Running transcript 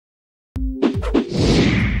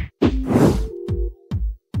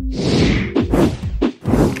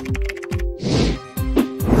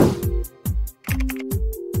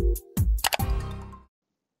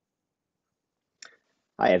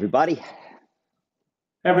Hi, everybody.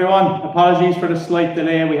 Everyone, apologies for the slight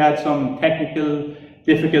delay. We had some technical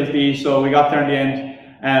difficulties, so we got there in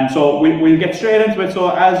the end. So we'll get straight into it.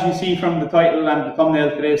 So as you see from the title and the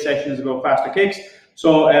thumbnail, today's session is about faster kicks.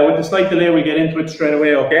 So with the slight delay, we get into it straight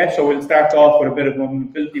away, okay? So we'll start off with a bit of a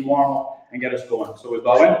mobility warm-up and get us going. So we'll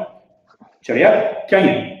go in. Cheerio.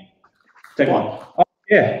 Kenyon. Take one.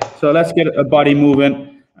 Okay, so let's get a body moving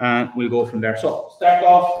and we'll go from there. So start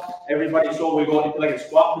off, everybody, so we'll go into like a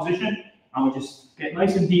squat position and we'll just get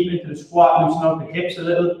nice and deep into the squat, loosen out the hips a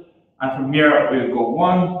little. And from here, we'll go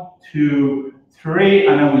 1, 2, 3,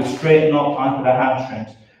 and then we'll straighten up onto the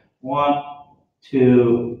hamstrings. 1,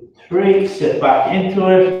 2, 3, sit back into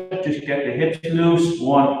it. Just get the hips loose.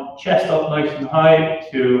 1, chest up nice and high.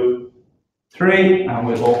 2, 3, and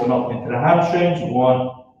we'll open up into the hamstrings. 1,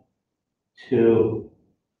 2,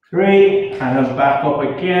 3, and then back up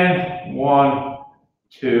again. 1,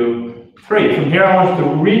 2, 3. From here, I want you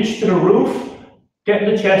to reach to the roof. Get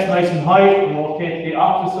the chest nice and high, rotate to the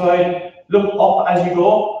opposite side, look up as you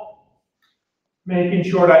go, making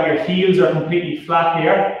sure that your heels are completely flat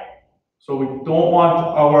here. So we don't want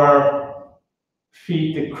our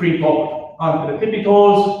feet to creep up onto the tippy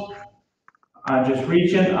toes, and just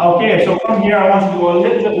reaching. Okay, so from here I want you to go a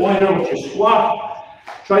little bit wider with your squat.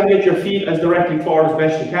 Try to get your feet as directly forward as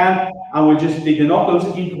best you can, and we'll just dig the knuckles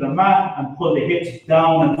into the mat and pull the hips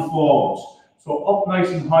down and forwards. So up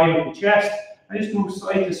nice and high with the chest. I just move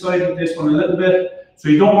side to side with this one a little bit. So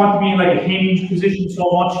you don't want to be in like a hinge position so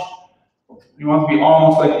much. You want to be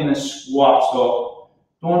almost like in a squat. So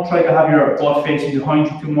don't try to have your butt facing behind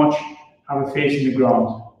you too much. Have it facing the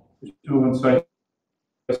ground. Just moving side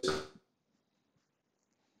to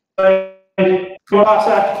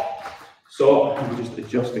side. So let me just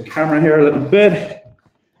adjust the camera here a little bit.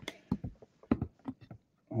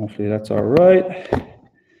 Hopefully that's all right.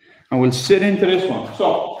 And we'll sit into this one.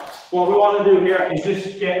 So what we want to do here is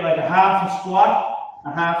just get like a half squat,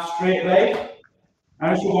 a half straight leg.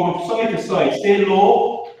 And just going side to side. Stay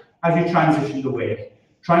low as you transition the weight.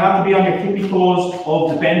 Try not to be on your tippy toes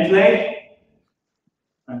of the bent leg.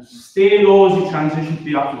 And stay low as you transition to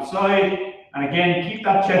the opposite side. And again, keep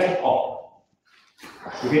that chest up.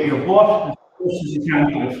 So get your butt as close as you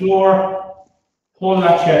can to the floor. Hold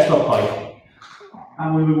that chest up high.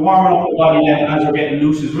 And we'll be warming up the body then as we're getting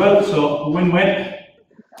loose as well. So win-win.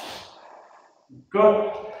 Good.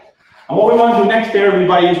 And what we want to do next there,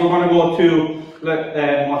 everybody, is we're going to go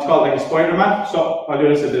to what's called like a Spider-Man. So I'll do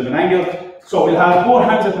this at a bit of an angle. So we'll have both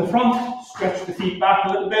hands at the front, stretch the feet back a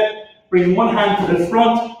little bit, bring one hand to the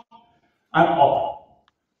front and up.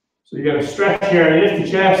 So you get a stretch here, lift the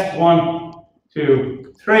chest, 1,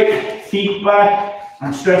 2, 3, feet back,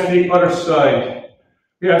 and stretch to the other side.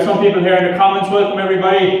 We have some people here in the comments. Welcome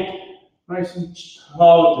everybody. Nice and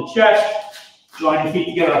tall with the chest. Join the feet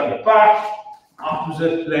together at the back.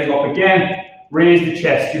 Opposite leg up again. Raise the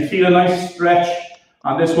chest. You feel a nice stretch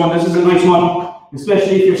on this one. This is a nice one,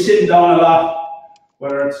 especially if you're sitting down a lot,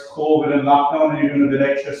 whether it's COVID and lockdown and you're doing a bit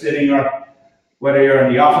extra sitting, or whether you're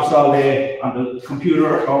in the office all day on the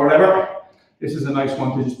computer or whatever. This is a nice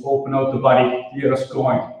one to just open out the body to get us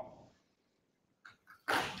going.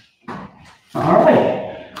 All right.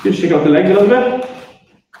 Just shake out the legs a little bit.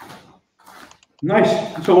 Nice.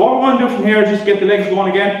 So what we want to do from here is just get the legs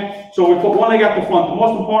going again. So we put one leg at the front. The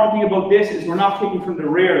most important thing about this is we're not kicking from the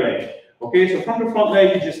rear leg. Okay, so from the front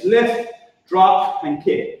leg, you just lift, drop, and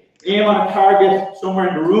kick. Aim on a target somewhere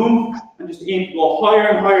in the room, and just aim to go higher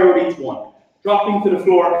and higher with each one. Dropping to the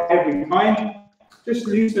floor every time. Just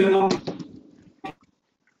loosen up.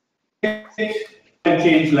 And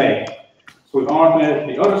change leg. So we alternate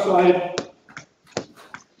to the other side.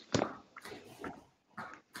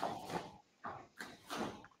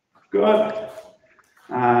 Good.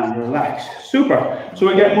 And relax. Super. So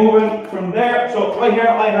we get moving from there. So right here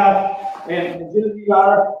I have an agility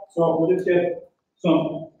ladder. So we'll just get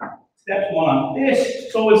some steps going on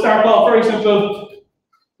this. So we'll start off very simple.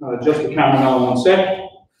 I'll adjust the camera now 1 sec.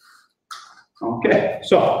 Okay.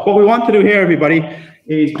 So what we want to do here, everybody,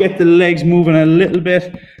 is get the legs moving a little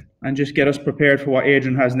bit and just get us prepared for what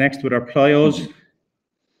Adrian has next with our plyos.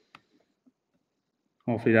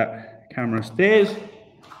 Hopefully that camera stays.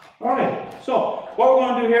 All right, so what we're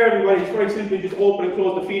going to do here, everybody, is very simply just open and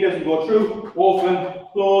close the feet as we go through. Open,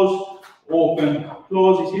 close,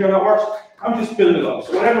 close. You see how that works? I'm just building it up.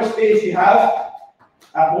 So whatever space you have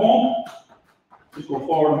at home, just go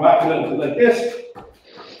forward and back a little bit like this.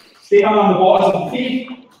 Stay on the balls of the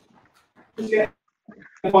feet. Just get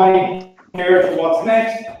the body here to what's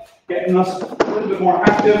next, getting us a little bit more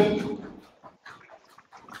active.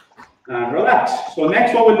 And relax. So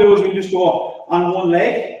next what we'll do is we just go on one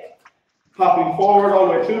leg. hopping forward all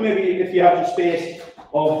the way through, maybe if you have the space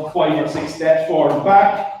of 5 or 6 steps forward and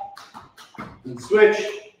back, and switch.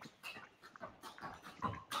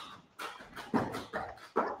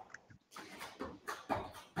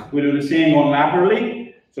 We do the same one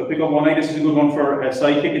laterally. So pick up one leg. This is a good one for a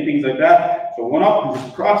side kick and things like that. So one up and just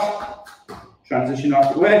across. Transition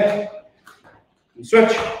off the way. And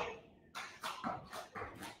switch.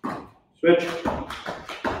 Switch.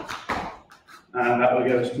 And that will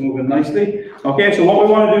get us moving nicely. Okay, so what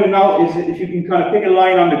we want to do now is if you can kind of pick a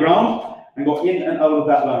line on the ground and go in and out of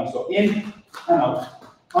that line. So in and out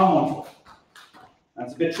on one foot.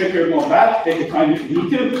 That's a bit trickier going back. Take the time if you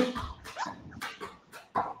need to.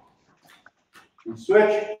 And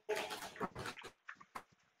switch.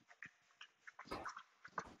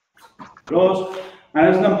 Close. And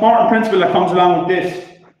there's an important principle that comes along with this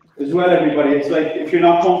as well, everybody. It's like if you're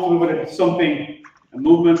not comfortable with it, something, a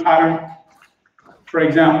movement pattern. For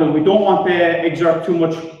example, we don't want to exert too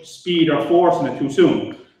much speed or force in it too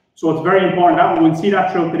soon. So it's very important that we'll see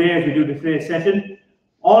that throughout today as we do the today's session.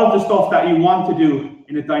 All of the stuff that you want to do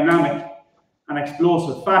in a dynamic and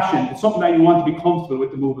explosive fashion, it's something that you want to be comfortable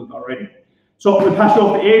with the movement already. So we'll pass it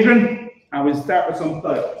over to Adrian and we'll start with some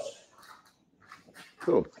plyos.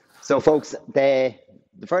 Cool. So folks, the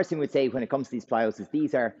first thing we'd say when it comes to these plyos is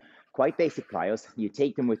these are quite basic plyos. You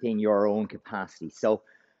take them within your own capacity. So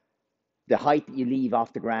the height that you leave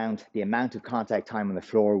off the ground, the amount of contact time on the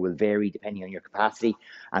floor will vary depending on your capacity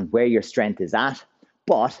and where your strength is at.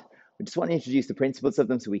 But we just want to introduce the principles of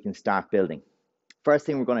them so we can start building. First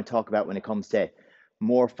thing we're going to talk about when it comes to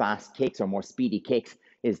more fast kicks or more speedy kicks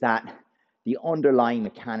is that the underlying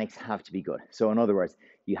mechanics have to be good. So in other words,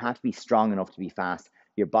 you have to be strong enough to be fast.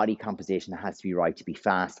 Your body composition has to be right to be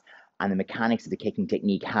fast. And the mechanics of the kicking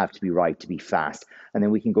technique have to be right to be fast. And then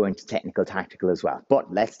we can go into technical, tactical as well.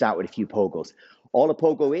 But let's start with a few pogos. All a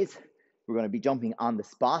pogo is, we're going to be jumping on the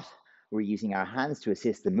spot. We're using our hands to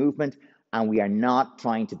assist the movement. And we are not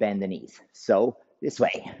trying to bend the knees. So this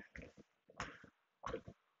way.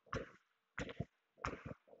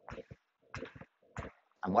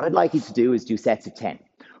 And what I'd like you to do is do sets of 10.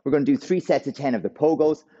 We're going to do 3 sets of 10 of the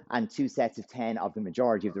pogos and 2 sets of 10 of the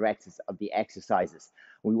majority of the exercises.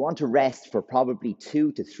 We want to rest for probably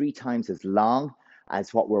 2 to 3 times as long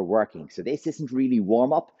as what we're working. So this isn't really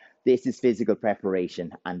warm up. This is physical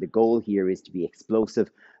preparation. And the goal here is to be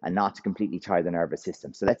explosive and not to completely tire the nervous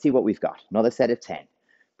system. So let's see what we've got. Another set of 10.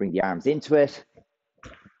 Bring the arms into it.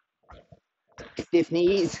 Stiff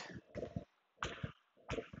knees.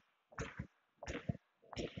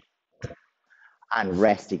 And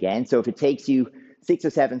rest again. So if it takes you 6 or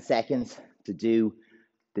 7 seconds to do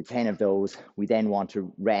the 10 of those, we then want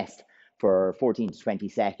to rest for 14 to 20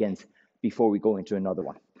 seconds before we go into another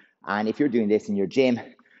one. And if you're doing this in your gym,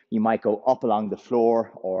 you might go up along the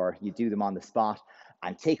floor or you do them on the spot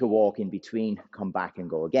and take a walk in between, come back and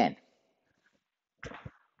go again.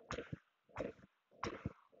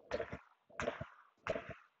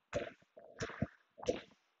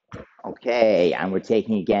 Okay, and we're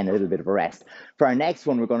taking again a little bit of a rest. For our next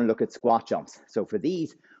one, we're going to look at squat jumps. So for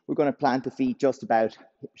these, we're going to plant the feet just about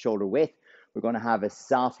shoulder width. We're going to have a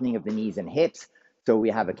softening of the knees and hips. So we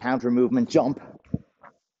have a counter movement jump.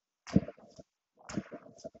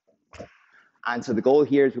 And so the goal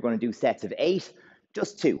here is we're going to do sets of 8,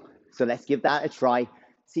 just 2. So let's give that a try,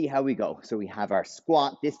 see how we go. So we have our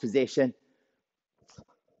squat, this position.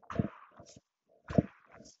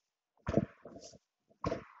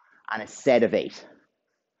 And a set of 8.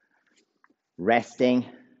 Resting,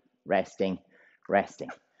 resting, resting.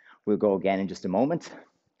 We'll go again in just a moment.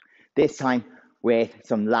 This time with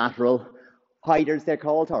some lateral hiders, they're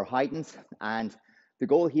called, or hidens. And the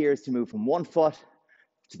goal here is to move from one foot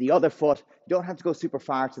to the other foot. You don't have to go super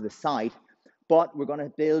far to the side, but we're going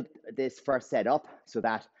to build this first set up so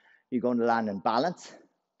that you're going to land in balance,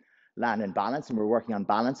 and we're working on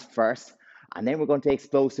balance first. And then we're going to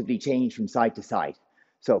explosively change from side to side.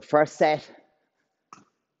 So first set,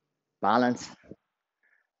 balance,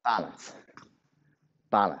 balance,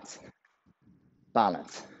 balance,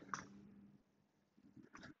 balance.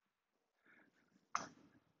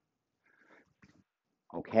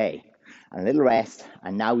 Okay, and a little rest,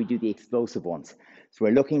 and now we do the explosive ones. So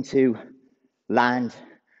we're looking to land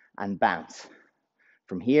and bounce.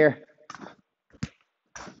 From here,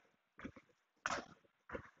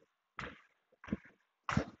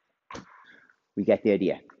 we get the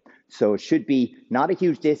idea. So it should be not a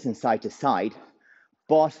huge distance side to side,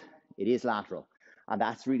 but it is lateral. And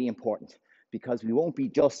that's really important because we won't be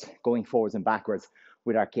just going forwards and backwards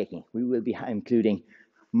with our kicking. We will be including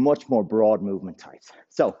much more broad movement types.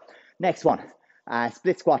 So next one,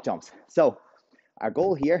 split squat jumps. So our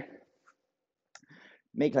goal here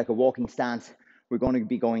make like a walking stance. We're going to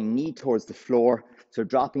be going knee towards the floor, so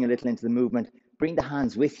dropping a little into the movement. Bring the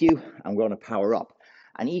hands with you, and we're going to power up.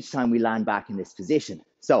 And each time we land back in this position.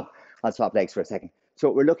 So I'll swap legs for a second. So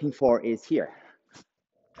what we're looking for is here.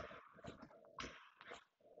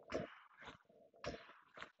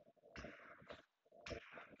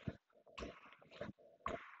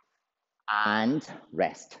 And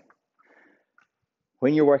rest.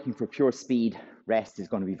 When you're working for pure speed, rest is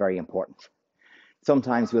going to be very important.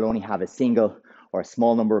 Sometimes we'll only have a single or a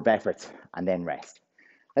small number of efforts and then rest.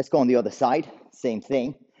 Let's go on the other side, same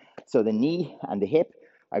thing. So the knee and the hip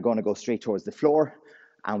are going to go straight towards the floor,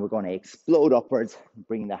 and we're going to explode upwards,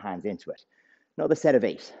 bringing the hands into it. Another set of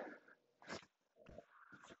 8.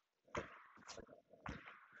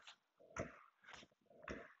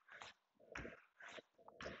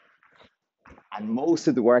 And most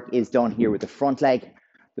of the work is done here with the front leg.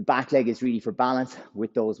 The back leg is really for balance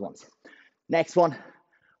with those ones. Next one,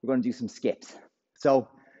 we're going to do some skips. So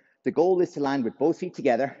the goal is to land with both feet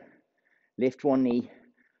together, lift one knee,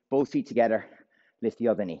 both feet together, lift the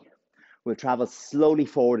other knee. We'll travel slowly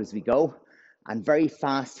forward as we go, and very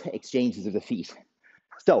fast exchanges of the feet.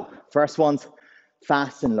 So first one's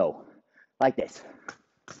fast and low, like this.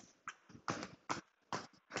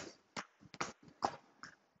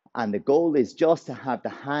 And the goal is just to have the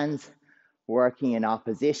hands working in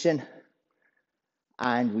opposition,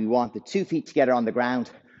 and we want the 2 feet together on the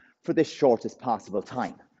ground for the shortest possible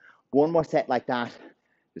time. One more set like that,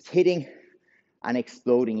 just hitting and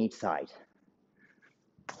exploding each side.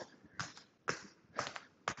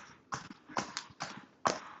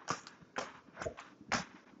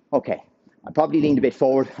 Okay, I probably leaned a bit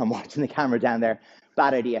forward. I'm watching the camera down there.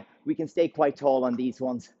 Bad idea. We can stay quite tall on these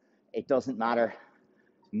ones. It doesn't matter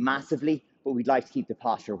massively, but we'd like to keep the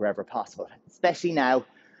posture wherever possible, especially now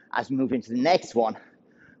as we move into the next one,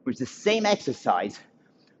 which is the same exercise,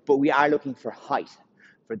 but we are looking for height.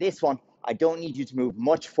 For this one, I don't need you to move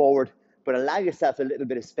much forward, but allow yourself a little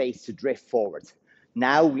bit of space to drift forwards.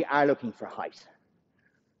 Now we are looking for height.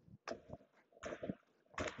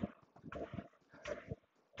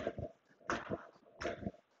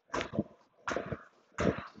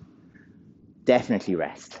 Definitely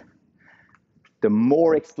rest. The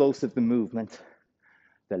more explosive the movement,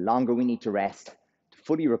 the longer we need to rest to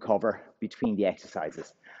fully recover between the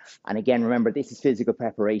exercises. And again, remember, this is physical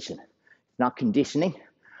preparation, not conditioning.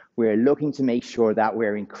 We're looking to make sure that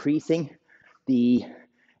we're increasing the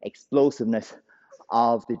explosiveness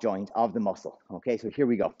of the joint, of the muscle. Okay, so here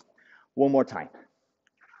we go. One more time.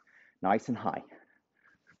 Nice and high.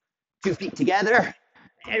 2 feet together.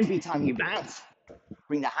 Every time you bounce,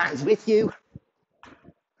 bring the hands with you.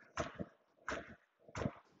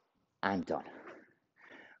 And done.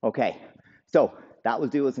 Okay, so that will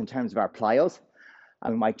do us in terms of our plyos.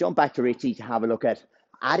 And we might jump back to Richie to have a look at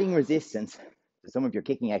adding resistance to some of your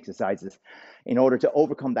kicking exercises in order to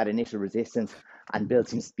overcome that initial resistance and build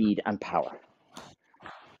some speed and power.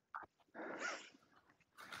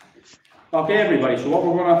 Okay, everybody, so what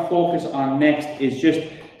we're going to focus on next is just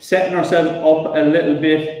setting ourselves up a little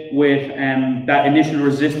bit with that initial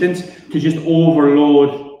resistance to just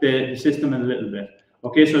overload the system a little bit.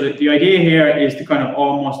 Okay, so the idea here is to kind of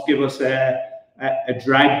almost give us a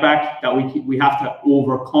drag back that we have to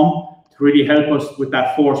overcome to really help us with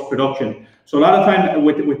that force production. So a lot of time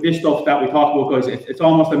with this stuff that we talk about, guys, it's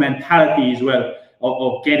almost a mentality as well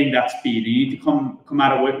of getting that speed. You need to come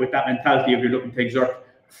at it with that mentality if you're looking to exert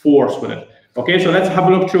force with it. Okay, so let's have a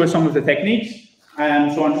look through some of the techniques.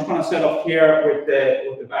 So I'm just going to set up here with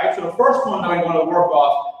the bag. So the first one that I'm going to work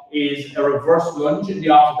off is a reverse lunge in the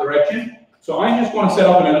opposite direction. So I'm just going to set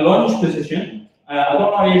up in a lunge position. I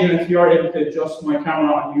don't know, Adrian, if you're able to adjust my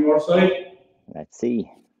camera on your side. Let's see.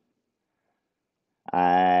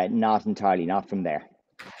 Not entirely, not from there.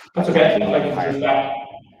 That's okay. I can do that.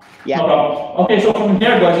 Yeah. No problem. Okay, so from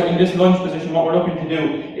here, guys, in this lunge position, what we're looking to do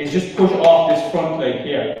is just push off this front leg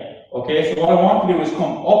here. Okay, so what I want to do is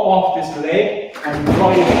come up off this leg and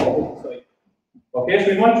drive off this side. Okay,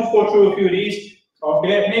 so we want to just go through a few of these.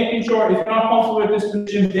 Okay, making sure if you're not comfortable with this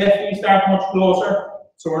position, definitely start much closer.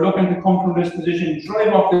 So we're looking to come from this position,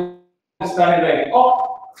 drive off this standing leg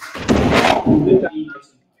up,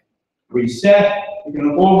 reset. You're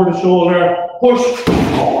going to go over the shoulder, push,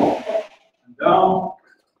 and down.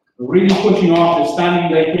 We're really pushing off the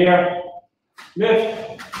standing leg here.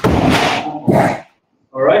 Lift.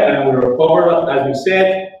 All right, and we recover. As we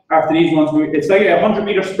said, after these ones, it's like a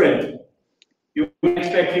 100-meter sprint. You would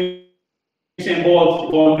expect Usain Bolt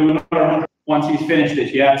to go and do another 100 once he's finished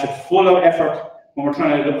it. Yeah, it's a full of effort when we're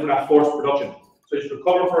trying to look for that force production. So just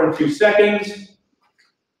recover for a few seconds.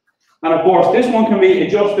 And of course, this one can be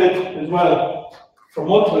adjusted as well for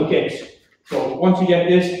multiple kicks. So once you get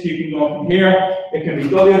this, you can go from here. It can be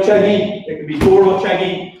W chagi, it can be Goro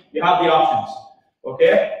chagi. You have the options.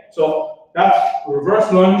 Okay? So that's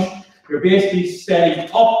reverse lunge. You're basically setting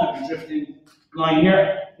up and drifting line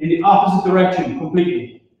here in the opposite direction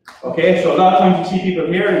completely. Okay? So a lot of times you see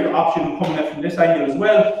people here in the option coming up from this angle as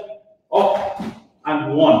well. Up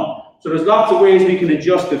and one. So there's lots of ways we can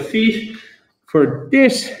adjust the feet. For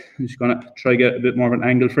this, I'm just gonna try to get a bit more of an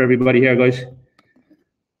angle for everybody here, guys.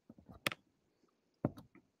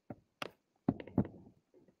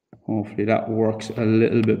 Hopefully that works a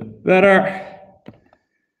little bit better.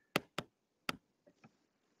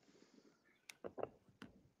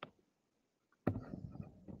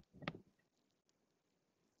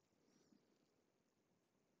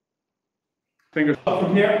 Fingers up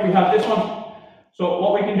from here, we have this one. So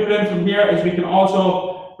what we can do then from here is we can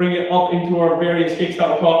also bring it up into our various kicks that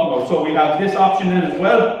we're talking about. So we have this option then as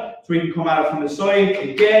well. So we can come at it from the side,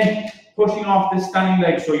 again, pushing off this standing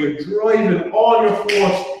leg. So you're driving all your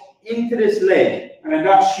force into this leg, and then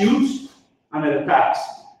that shoots and it attacks.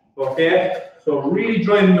 Okay? So really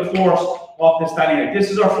driving the force off this standing leg.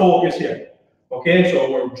 This is our focus here. Okay?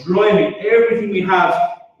 So we're driving everything we have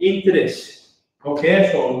into this. Okay?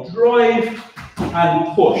 So drive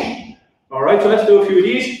and push. All right, so let's do a few of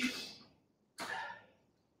these.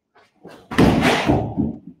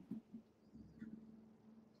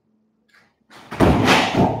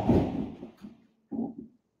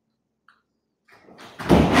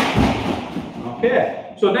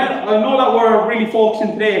 Okay, so then I know that we're really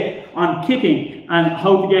focusing today on kicking and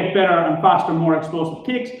how to get better and faster, more explosive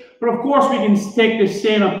kicks. But of course, we can take this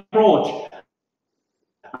same approach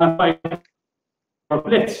and by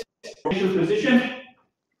blitz position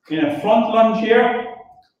in a front lunge here,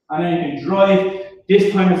 and then you can drive.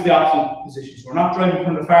 This time it's the opposite position. So we're not driving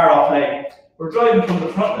from the far off leg, we're driving from the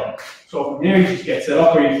front leg. So from here you just get set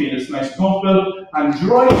up where you feel it's nice and comfortable and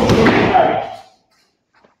drive through the target.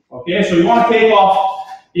 Okay, so you want to take off.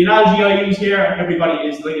 The analogy I use here, everybody,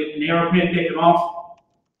 is like an aeroplane taking off.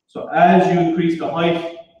 So as you increase the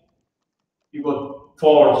height, you go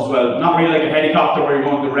forwards as well. Not really like a helicopter where you're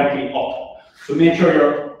going directly up. So make sure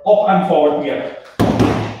you're up and forward together.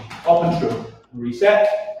 Up and through. Reset.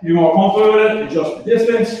 If you're more comfortable with it, adjust the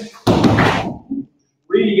distance.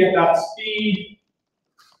 Really get that speed.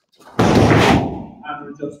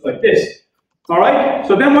 And adjust like this. Alright?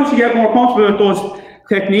 So then once you get more comfortable with those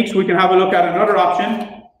techniques, we can have a look at another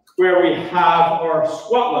option where we have our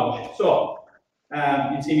squat lunge. So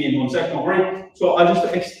you see me in 1 second, don't worry. So I'll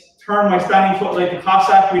just turn my standing foot like the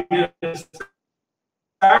Cossack we did at the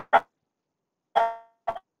start.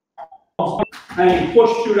 And you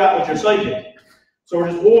push through that with your side kick. So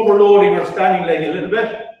we're just overloading our standing leg a little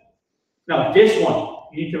bit. Now this one,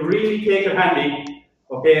 you need to really take it handy.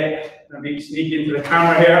 Okay, let me sneak into the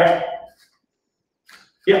camera here.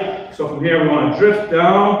 Yeah, so from here we want to drift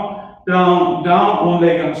down, down, down, one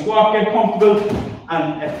leg on the squat, get comfortable,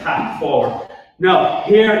 and attack forward. Now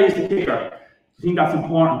here is the kicker. I think that's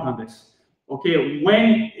important on this. Okay,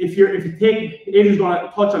 if you take, Adrian's going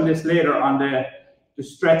to touch on this later on the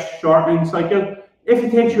stretch shortening cycle. If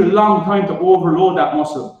it takes you a long time to overload that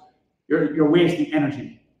muscle, you're wasting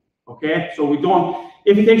energy. Okay, so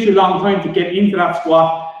if it takes you a long time to get into that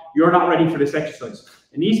squat, you're not ready for this exercise.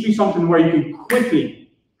 It needs to be something where you can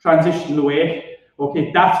quickly transition the weight.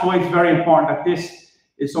 Okay, that's why it's very important that this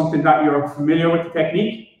is something that you're familiar with the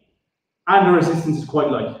technique and the resistance is quite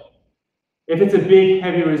light. If it's a big,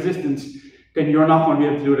 heavy resistance, then you're not going to be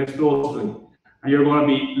able to do it explosively. And you're going to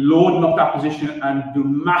be loading up that position and do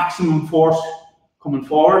maximum force coming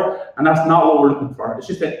forward. And that's not what we're looking for. It's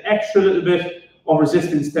just an extra little bit of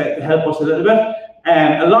resistance to help us a little bit.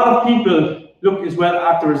 And a lot of people look as well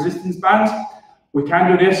at the resistance bands. We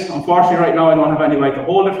can do this. Unfortunately, right now, I don't have anybody to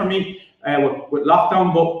hold it for me with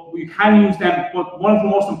lockdown, but we can use them. But one of the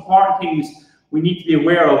most important things we need to be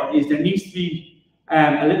aware of is there needs to be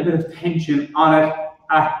a little bit of tension on it,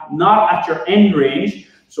 not at your end range.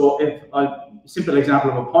 So if a simple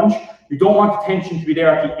example of a punch, you don't want the tension to be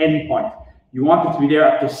there at the end point. You want it to be there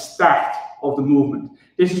at the start of the movement.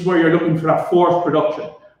 This is where you're looking for that force production,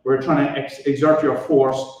 where you're trying to exert your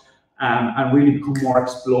force and really become more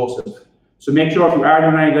explosive. So make sure if you are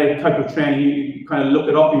doing any type of training, you kind of look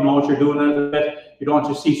it up, you know what you're doing a little bit. You don't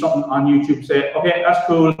just see something on YouTube and say, okay, that's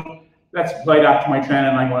cool, let's apply that to my training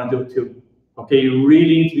and I want to do it too. Okay, you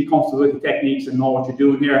really need to be comfortable with the techniques and know what you're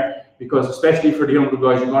doing here, because especially for the younger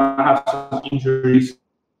guys, you're going to have some injuries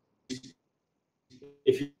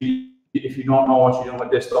if you don't know what you're doing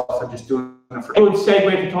with this stuff and just doing it for. I would segue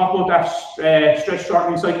to talk about that stretch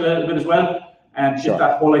shortening cycle a little bit as well, and just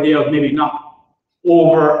that whole idea of maybe not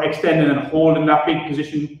overextending and holding that big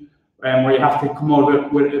position where you have to come out of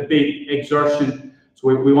it with a big exertion. So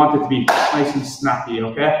we want it to be nice and snappy,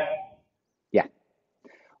 okay? Yeah.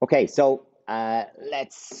 Okay, so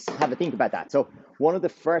let's have a think about that. So one of the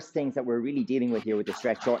first things that we're really dealing with here with the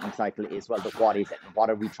stretch shortening cycle is, well, what is it? What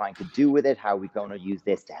are we trying to do with it? How are we going to use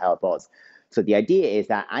this to help us? So the idea is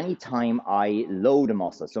that anytime I load a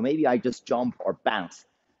muscle, so maybe I just jump or bounce,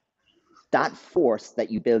 that force that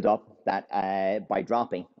you build up that by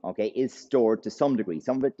dropping, okay, is stored to some degree.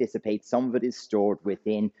 Some of it dissipates, some of it is stored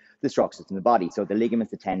within the structures in the body. So the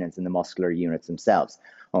ligaments, the tendons, and the muscular units themselves,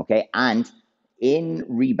 okay? And in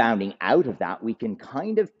rebounding out of that, we can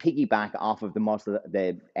kind of piggyback off of the muscle,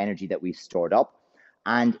 the energy that we've stored up.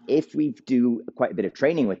 And if we do quite a bit of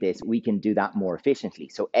training with this, we can do that more efficiently.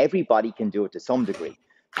 So everybody can do it to some degree.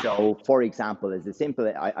 So for example, as a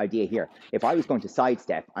simple idea here, if I was going to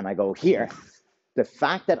sidestep and I go here, the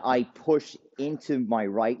fact that I push into my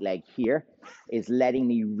right leg here is letting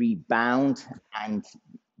me rebound and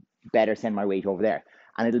better send my weight over there.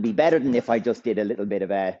 And it'll be better than if I just did a little bit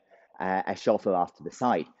of a shuffle off to the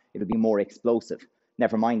side. It'll be more explosive.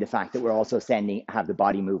 Never mind the fact that we're also have the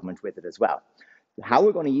body movement with it as well. How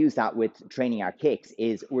we're going to use that with training our kicks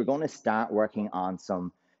is we're going to start working on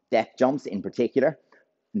some depth jumps in particular.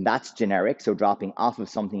 And that's generic, so dropping off of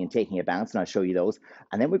something and taking a bounce, and I'll show you those.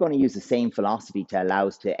 And then we're going to use the same philosophy to allow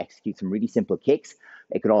us to execute some really simple kicks.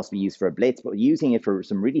 It could also be used for a blitz, but using it for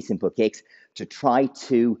some really simple kicks to try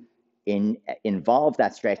to involve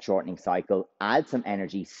that stretch shortening cycle, add some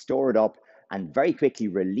energy, store it up, and very quickly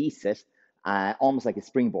release it, almost like a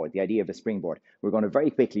springboard, the idea of a springboard. We're going to very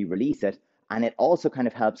quickly release it, and it also kind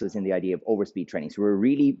of helps us in the idea of overspeed training. So we're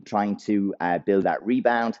really trying to build that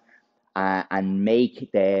rebound, and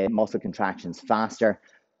make the muscle contractions faster,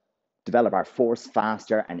 develop our force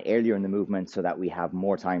faster and earlier in the movement so that we have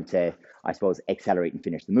more time to, I suppose, accelerate and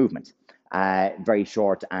finish the movement. Very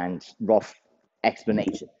short and rough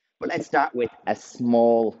explanation. But let's start with a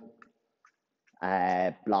small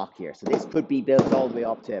block here. So this could be built all the way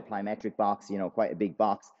up to a plyometric box, you know, quite a big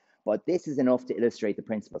box, but this is enough to illustrate the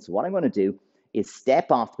principle. So what I'm going to do is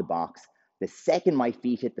step off the box. The second my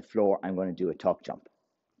feet hit the floor, I'm going to do a tuck jump.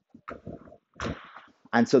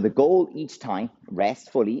 And so the goal each time,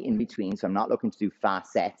 rest fully in between, so I'm not looking to do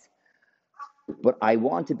fast sets, but I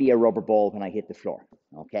want to be a rubber ball when I hit the floor,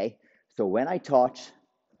 okay? So when I touch,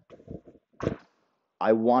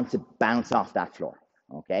 I want to bounce off that floor,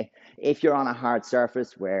 okay? If you're on a hard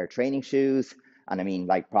surface, wear training shoes, and I mean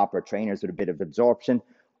like proper trainers with a bit of absorption.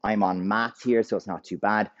 I'm on mats here, so it's not too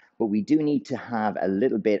bad, but we do need to have a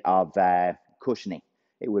little bit of cushioning.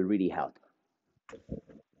 It will really help.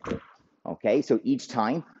 Okay, so each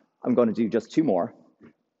time I'm going to do just two more.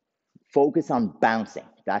 Focus on bouncing,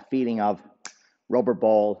 that feeling of rubber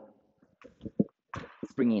ball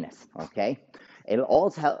springiness, okay? It'll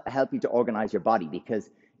also help you to organize your body, because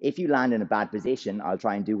if you land in a bad position, I'll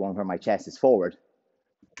try and do one where my chest is forward.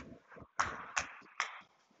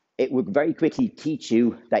 It will very quickly teach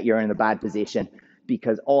you that you're in a bad position,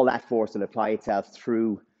 because all that force will apply itself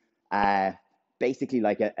through basically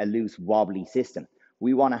like a loose wobbly system.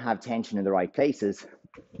 We want to have tension in the right places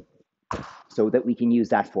so that we can use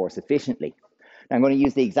that force efficiently. Now I'm going to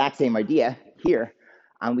use the exact same idea here,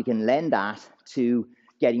 and we can lend that to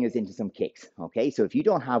getting us into some kicks, okay? So if you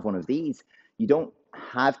don't have one of these, you don't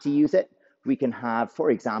have to use it. We can have, for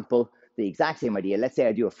example, the exact same idea. Let's say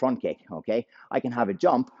I do a front kick, okay? I can have a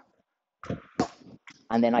jump,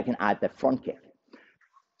 and then I can add the front kick.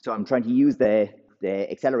 So I'm trying to use the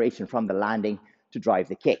acceleration from the landing to drive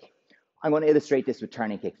the kick. I'm going to illustrate this with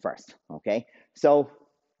turning kick first, okay? So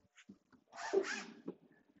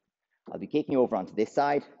I'll be kicking over onto this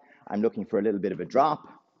side. I'm looking for a little bit of a drop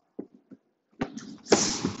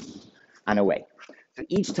and away. So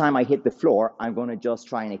each time I hit the floor, I'm going to just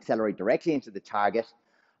try and accelerate directly into the target.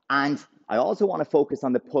 And I also want to focus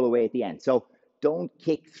on the pull away at the end. So don't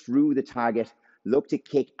kick through the target. Look to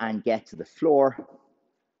kick and get to the floor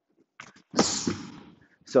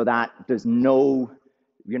so that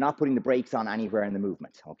you're not putting the brakes on anywhere in the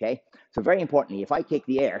movement, okay? So very importantly, if I kick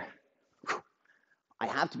the air, I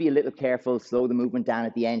have to be a little careful, slow the movement down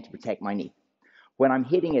at the end to protect my knee. When I'm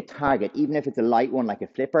hitting a target, even if it's a light one like a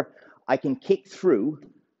flipper, I can kick through,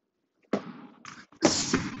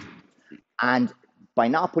 and by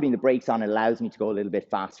not putting the brakes on, it allows me to go a little bit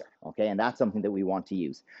faster, okay? And that's something that we want to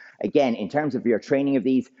use. Again, in terms of your training of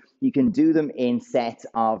these, you can do them in sets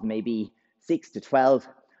of maybe 6 to 12,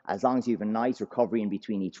 as long as you have a nice recovery in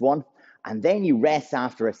between each one. And then you rest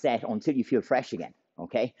after a set until you feel fresh again,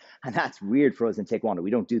 okay? And that's weird for us in Taekwondo. We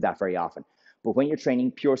don't do that very often. But when you're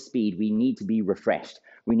training pure speed, we need to be refreshed.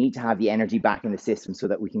 We need to have the energy back in the system so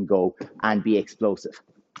that we can go and be explosive.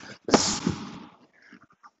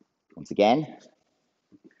 Once again.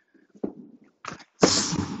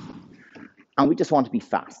 And we just want to be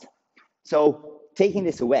fast. So taking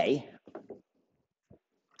this away,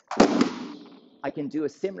 I can do a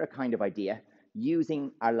similar kind of idea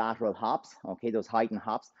using our lateral hops, okay, those Haydn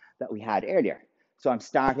hops that we had earlier. So I'm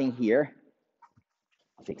starting here.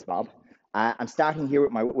 I'll fix Bob. I'm starting here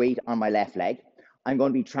with my weight on my left leg. I'm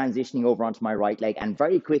going to be transitioning over onto my right leg and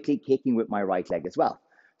very quickly kicking with my right leg as well.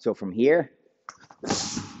 So from here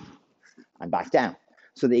and back down.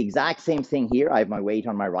 So the exact same thing here. I have my weight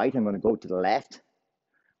on my right. I'm going to go to the left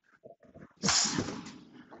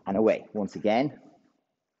and away. Once again.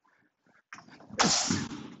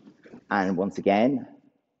 And once again.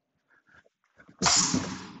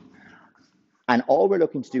 And all we're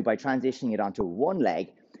looking to do by transitioning it onto one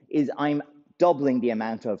leg is I'm doubling the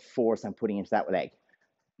amount of force I'm putting into that leg,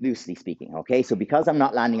 loosely speaking, okay? So because I'm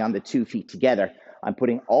not landing on the 2 feet together, I'm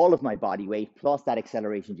putting all of my body weight plus that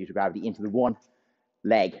acceleration due to gravity into the one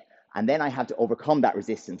leg. And then I have to overcome that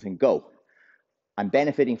resistance and go. I'm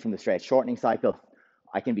benefiting from the stretch shortening cycle.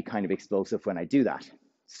 I can be kind of explosive when I do that.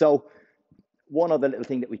 So one other little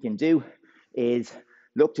thing that we can do is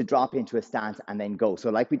look to drop into a stance and then go. So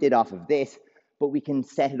like we did off of this, but we can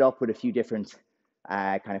set it up with a few different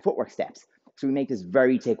kind of footwork steps. So we make this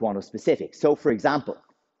very Taekwondo specific. So for example,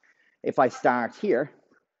 if I start here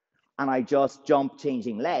and I just jump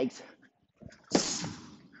changing legs,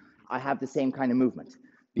 I have the same kind of movement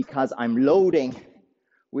because I'm loading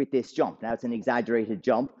with this jump. Now it's an exaggerated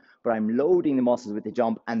jump, but I'm loading the muscles with the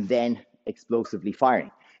jump and then explosively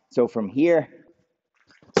firing. So from here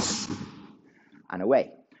and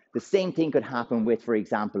away. The same thing could happen with, for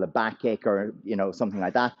example, a back kick or, you know, something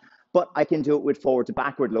like that. But I can do it with forward to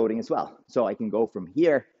backward loading as well. So I can go from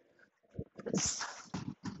here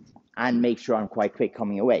and make sure I'm quite quick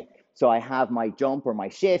coming away. So I have my jump or my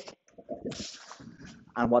shift.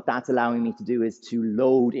 And what that's allowing me to do is to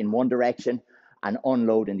load in one direction and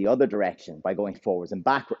unload in the other direction by going forwards and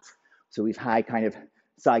backwards. So we've had kind of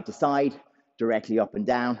side to side, directly up and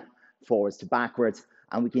down, forwards to backwards.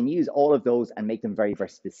 And we can use all of those and make them very, very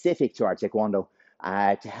specific to our Taekwondo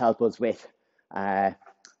to help us with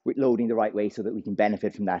loading the right way so that we can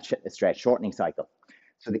benefit from that stretch shortening cycle.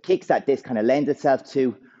 So the kicks that this kind of lends itself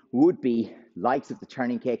to would be likes of the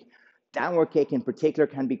turning kick. Downward kick in particular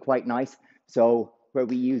can be quite nice. So where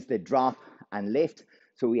we use the drop and lift.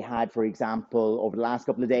 So we had, for example, over the last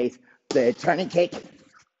couple of days, the turning kick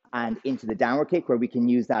and into the downward kick where we can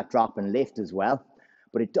use that drop and lift as well.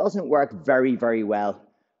 But it doesn't work very, very well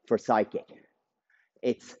for side kick.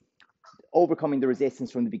 It's overcoming the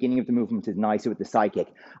resistance from the beginning of the movement is nicer with the side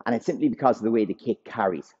kick. And it's simply because of the way the kick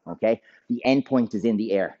carries, okay? The end point is in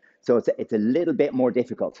the air. So it's a little bit more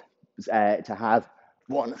difficult to have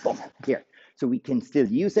one here. So we can still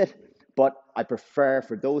use it, but I prefer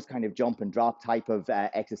for those kind of jump and drop type of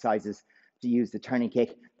exercises to use the turning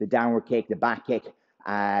kick, the downward kick, the back kick,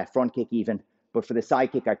 front kick even. But for the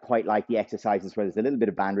side kick, I quite like the exercises where there's a little bit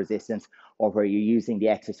of band resistance or where you're using the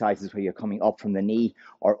exercises where you're coming up from the knee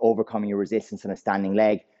or overcoming your resistance on a standing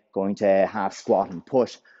leg, going to half squat and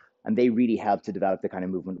push. And they really help to develop the kind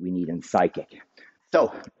of movement we need in the side kick.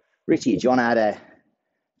 So, Richie, do you want to add a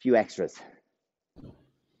few extras?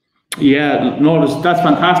 Yeah, no, that's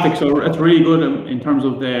fantastic. So it's really good in terms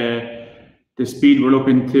of the speed we're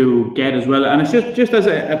looking to get as well. And it's just as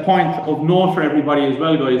a point of note for everybody as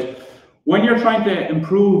well, guys. When you're trying to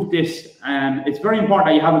improve this, it's very important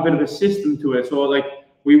that you have a bit of a system to it. So, like,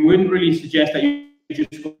 we wouldn't really suggest that you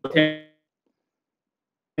just take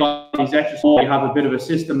these exercises. You have a bit of a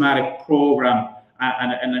systematic program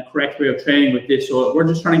and a correct way of training with this. So we're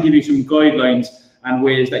just trying to give you some guidelines and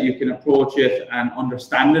ways that you can approach it and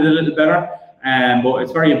understand it a little better. But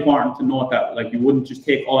it's very important to note that, like, you wouldn't just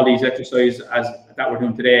take all these exercises as that we're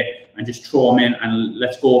doing today and just throw them in and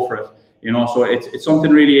let's go for it. You know, so it's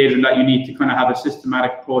something really, Adrian, that you need to kind of have a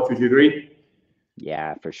systematic approach. Would you agree?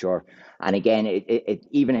 Yeah, for sure. And again, it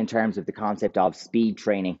even in terms of the concept of speed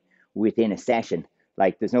training within a session,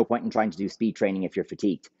 like there's no point in trying to do speed training if you're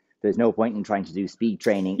fatigued. There's no point in trying to do speed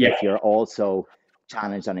training if you're also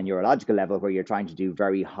challenged on a neurological level where you're trying to do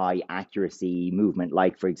very high accuracy movement.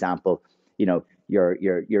 Like, for example, you know, you're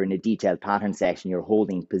in a detailed pattern session, you're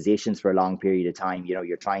holding positions for a long period of time, you know,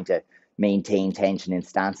 you're trying to maintain tension in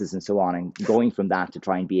stances and so on, and going from that to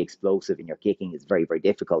try and be explosive in your kicking is very, very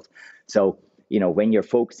difficult. So, you know, when you're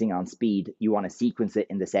focusing on speed, you want to sequence it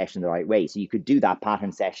in the session the right way. So you could do that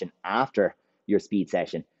pattern session after your speed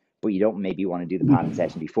session but you don't maybe want to do the padding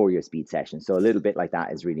session before your speed session. So a little bit like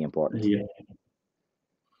that is really important. Yeah.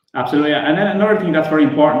 Absolutely. And then another thing that's very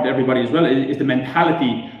important to everybody as well is the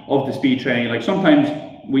mentality of the speed training. Like sometimes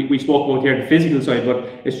we spoke about here the physical side, but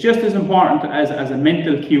it's just as important as a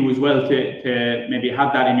mental cue as well to maybe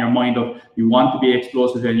have that in your mind of you want to be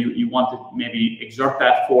explosive and you want to maybe exert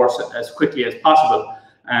that force as quickly as possible,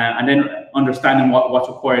 and then understanding what's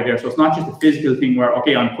required there. So it's not just a physical thing where,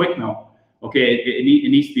 okay, I'm quick now. Okay, it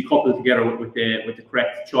needs to be coupled together with the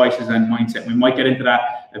correct choices and mindset. We might get into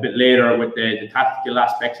that a bit later with the tactical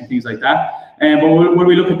aspects and things like that. But will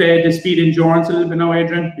we look at the speed endurance a little bit now,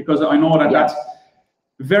 Adrian? Because I know that that's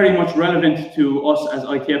very much relevant to us as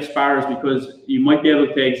ITF sparrers, because you might be able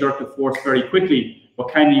to exert the force very quickly, but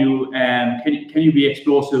can you be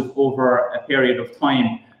explosive over a period of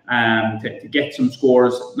time to get some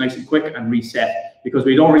scores nice and quick and reset? Because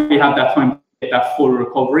we don't really have that time to get that full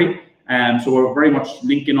recovery. So we're very much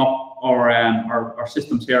linking up our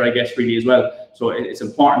systems here, I guess, really as well. So it's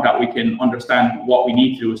important that we can understand what we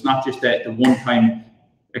need to do. It's not just the one-time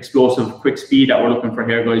explosive quick speed that we're looking for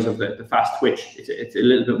here, guys, of the fast twitch. It's a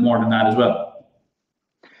little bit more than that as well.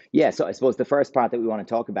 Yeah, so I suppose the first part that we want to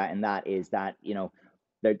talk about in that is that, you know,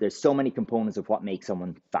 there's so many components of what makes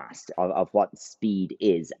someone fast, of what speed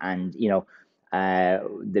is. And, you know,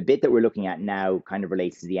 the bit that we're looking at now kind of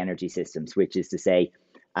relates to the energy systems, which is to say,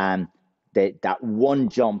 that one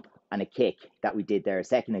jump and a kick that we did there a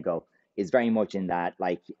second ago is very much in that,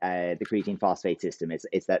 like the creatine phosphate system.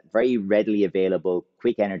 It's that very readily available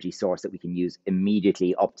quick energy source that we can use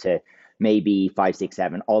immediately up to maybe 5, 6,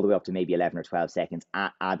 7, all the way up to maybe 11 or 12 seconds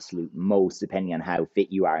at absolute most, depending on how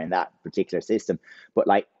fit you are in that particular system. But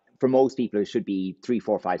like for most people, it should be 3,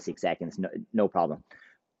 4, 5, 6 seconds, no problem.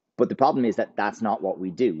 But the problem is that that's not what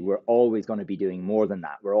we do. We're always going to be doing more than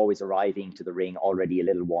that. We're always arriving to the ring already a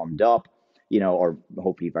little warmed up, you know, or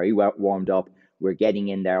hopefully very well warmed up. We're getting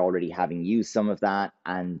in there already having used some of that.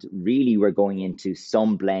 And really, we're going into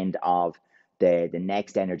some blend of the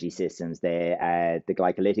next energy systems, the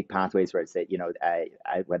glycolytic pathways, where it's, you know,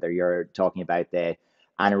 whether you're talking about the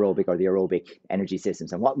anaerobic or the aerobic energy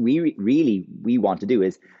systems. And what we want to do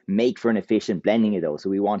is make for an efficient blending of those.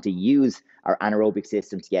 So we want to use our anaerobic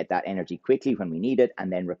system to get that energy quickly when we need it,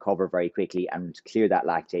 and then recover very quickly and clear that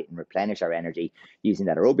lactate and replenish our energy using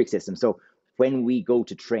that aerobic system. So when we go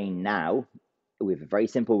to train now, we have a very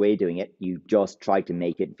simple way of doing it. You just try to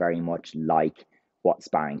make it very much like what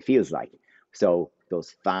sparring feels like. So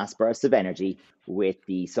those fast bursts of energy with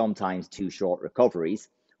the sometimes too short recoveries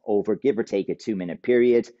over give or take a 2-minute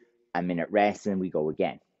period, a minute rest, and we go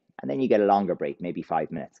again. And then you get a longer break, maybe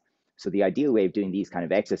 5 minutes. So the ideal way of doing these kind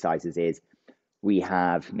of exercises is we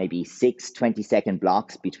have maybe 6 20-second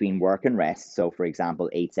blocks between work and rest. So for example,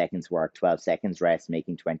 8 seconds work, 12 seconds rest,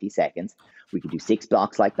 making 20 seconds. We could do 6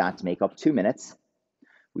 blocks like that to make up 2 minutes.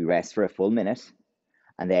 We rest for a full minute,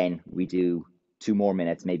 and then we do 2 more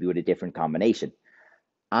minutes, maybe with a different combination.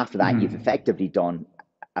 After that, you've effectively done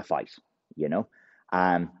a fight, you know.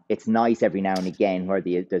 It's nice every now and again where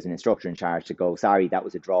there's an instructor in charge to go, sorry, that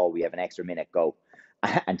was a draw, we have an extra minute, go.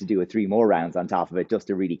 And to do 3 more rounds on top of it just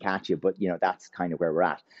to really catch you. But, you know, that's kind of where we're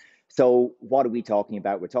at. So what are we talking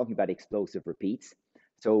about? We're talking about explosive repeats.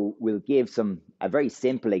 So we'll give a very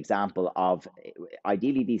simple example of,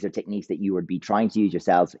 ideally, these are techniques that you would be trying to use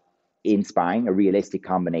yourselves in sparring, a realistic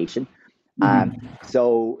combination.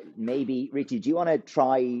 So maybe, Richie, do you want to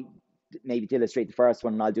try maybe to illustrate the first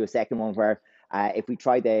one, and I'll do a second one where if we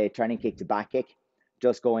try the turning kick to back kick,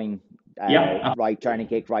 just going right turning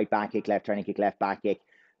kick, right back kick, left turning kick, left back kick,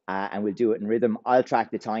 and we'll do it in rhythm. I'll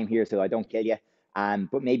track the time here so I don't kill you,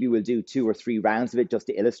 but maybe we'll do 2 or 3 rounds of it just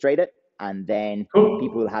to illustrate it, and then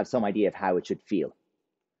people will have some idea of how it should feel.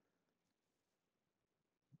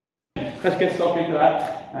 Let's get stuck into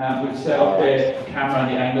that. We'll set up the camera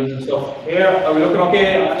and the angles and stuff. Here, are we looking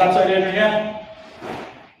okay on that side, Adrian? Yeah.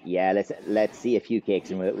 Yeah, let's see a few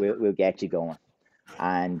kicks and we'll get you going.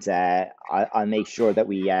 And I'll make sure that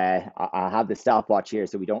I'll have the stopwatch here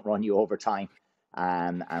so we don't run you over time,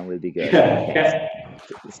 and we'll be good. Okay.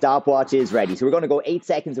 Stopwatch is ready. So we're going to go 8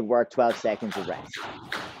 seconds of work, 12 seconds of rest.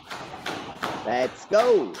 Let's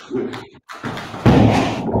go.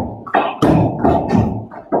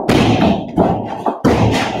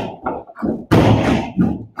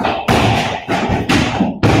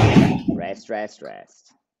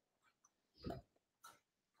 Rest.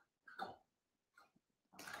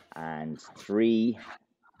 And 3,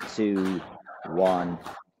 2, 1,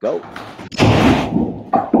 go.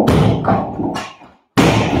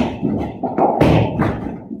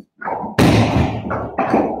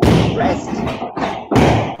 Rest.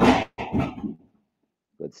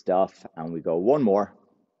 Good stuff. And we go one more.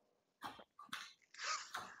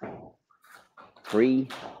 3,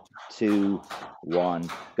 2, 1,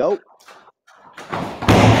 go.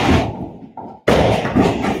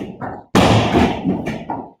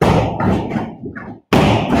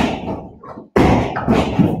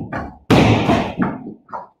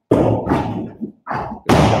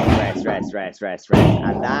 Rest.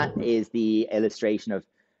 And that is the illustration of,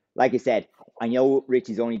 like I said, I know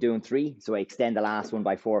Richie's only doing 3, so I extend the last one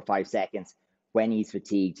by 4 or 5 seconds when he's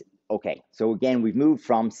fatigued. Okay, so again, we've moved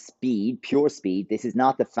from speed, pure speed. This is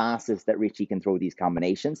not the fastest that Richie can throw these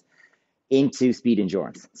combinations, into speed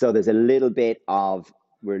endurance. So there's a little bit of,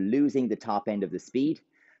 we're losing the top end of the speed,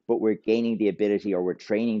 but we're gaining the ability, or we're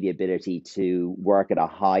training the ability to work at a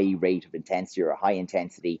high rate of intensity, or a high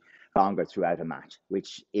intensity longer throughout a match,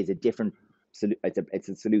 which is a different, it's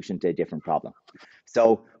a solution to a different problem.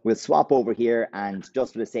 So we'll swap over here, and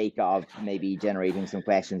just for the sake of maybe generating some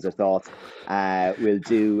questions or thoughts, we'll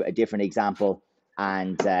do a different example,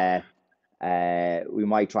 and we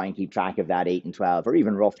might try and keep track of that 8 and 12, or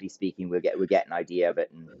even roughly speaking, we'll get an idea of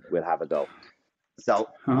it and we'll have a go. So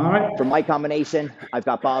for my combination, I've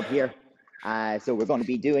got Bob here. So we're going to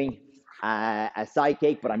be doing a side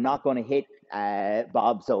kick, but I'm not going to hit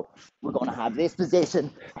Bob. So we're going to have this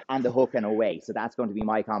position and the hook and away. So that's going to be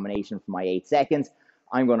my combination for my 8 seconds.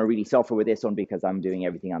 I'm going to really suffer with this one because I'm doing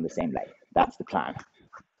everything on the same leg. That's the plan.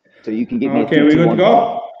 So you can give me a 3, 2, 1. Okay, we're good to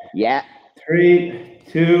go? Yeah. 3,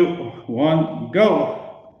 2, 1, go.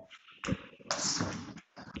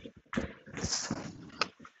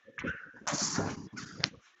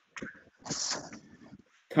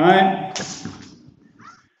 Time.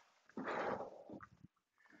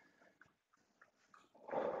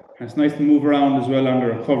 It's nice to move around as well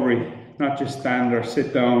under recovery, not just stand or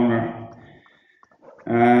sit down or,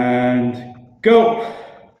 and go.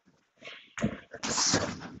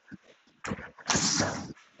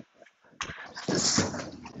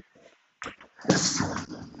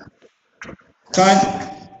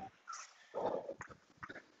 Time.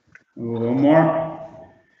 One more.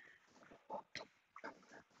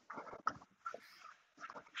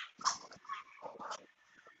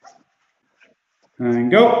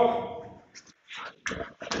 And go.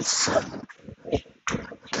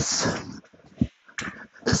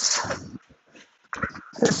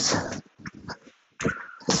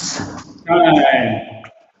 Time.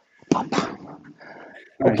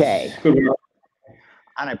 Okay.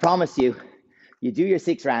 And I promise you, you do your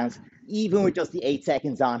 6 rounds, even with just the 8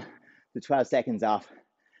 seconds on, the 12 seconds off,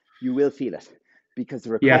 you will feel it because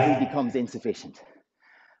the recovery becomes insufficient.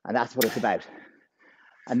 And that's what it's about.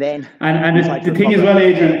 And then, the thing as well,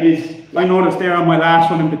 Adrian, is I noticed there on my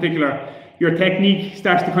last one in particular, your technique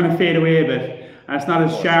starts to kind of fade away a bit, and it's not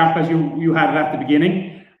as sharp as you had it at the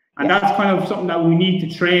beginning. And that's kind of something that we need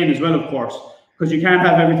to train as well, of course, because you can't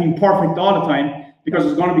have everything perfect all the time, because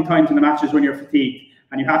there's going to be times in the matches when you're fatigued,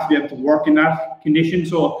 and you have to be able to work in that condition.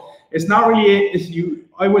 So it's not really,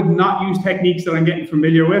 I would not use techniques that I'm getting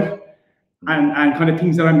familiar with, and kind of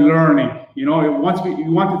things that I'm learning. You know, you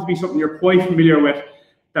want it to be something you're quite familiar with,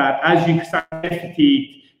 that as you start to get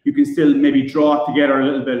fatigued, you can still maybe draw it together a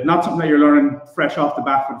little bit. Not something that you're learning fresh off the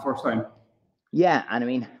bat for the first time. Yeah,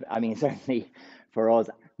 and I mean, certainly for us,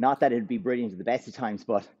 not that it'd be brilliant at the best of times,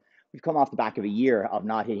 but we've come off the back of a year of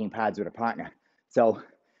not hitting pads with a partner. So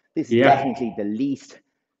this is definitely the least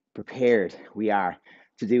prepared we are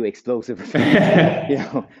to do explosive,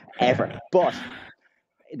 ever. But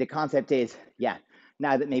the concept is,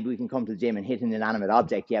 now that maybe we can come to the gym and hit an inanimate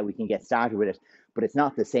object, we can get started with it. But it's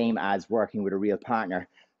not the same as working with a real partner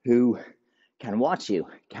who can watch you,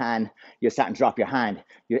 you're starting to drop your hand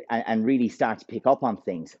and really start to pick up on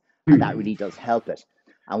things. And that really does help it.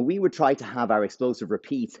 And we would try to have our explosive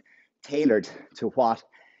repeats tailored to what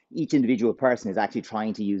each individual person is actually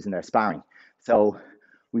trying to use in their sparring. So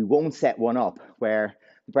we won't set one up where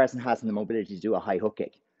the person hasn't the mobility to do a high hook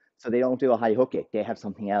kick. So they don't do a high hook kick. They have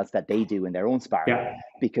something else that they do in their own sparring.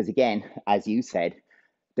 Because again, as you said,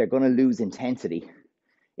 they're going to lose intensity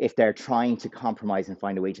if they're trying to compromise and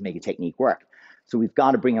find a way to make a technique work. So we've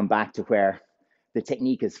got to bring them back to where the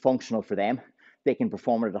technique is functional for them. They can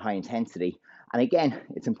perform it at a high intensity. And again,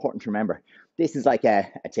 it's important to remember, this is like a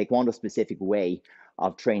Taekwondo specific way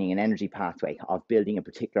of training an energy pathway, of building a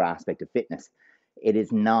particular aspect of fitness. It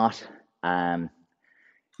is not,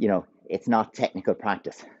 it's not technical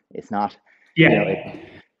practice. It's not,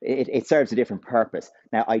 it serves a different purpose.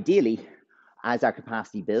 Now, ideally, as our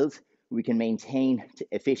capacity builds, we can maintain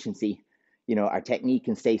efficiency. Our technique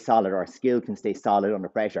can stay solid, our skill can stay solid under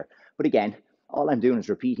pressure. But again, all I'm doing is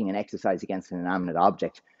repeating an exercise against an inanimate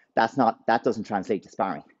object. That doesn't translate to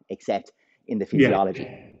sparring, except in the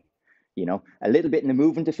physiology. A little bit in the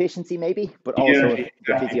movement efficiency maybe, but also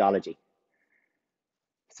the physiology.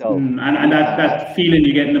 So and that feeling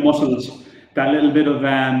you get in the muscles, that little bit of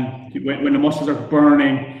when the muscles are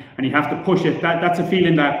burning and you have to push it, that's a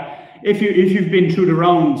feeling that if you've been through the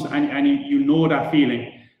rounds and you know that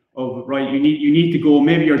feeling of, right, you need to go,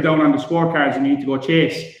 maybe you're down on the scorecards and you need to go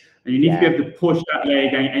chase, and you need to be able to push that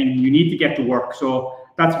leg, and you need to get to work. So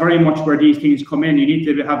that's very much where these things come in. You need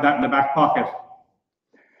to have that in the back pocket.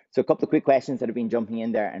 So a couple of quick questions that have been jumping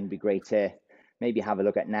in there, and it'd be great to maybe have a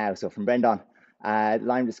look at now. So from Brendan,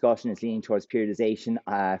 line discussion is leaning towards periodization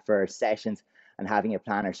for sessions and having a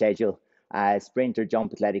plan or schedule. Sprint or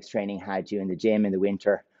jump athletics training had you in the gym in the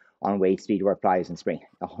winter on weight, speed, work, plyos in spring.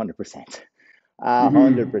 100%.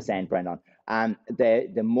 100%, Brendan.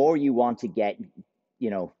 The more you want to get,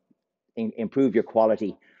 improve your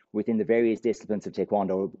quality within the various disciplines of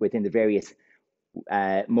Taekwondo, within the various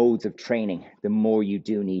modes of training, the more you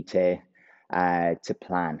do need to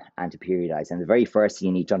plan and to periodize. And the very first thing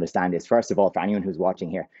you need to understand is, first of all, for anyone who's watching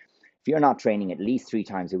here, if you're not training at least 3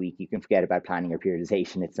 times a week, you can forget about planning or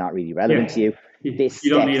periodization. It's not really relevant to you. This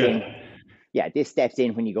steps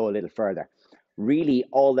in when you go a little further. Really,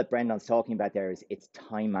 all that Brendan's talking about there is it's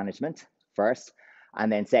time management first,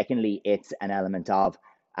 and then secondly, it's an element of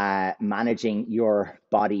managing your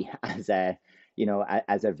body as a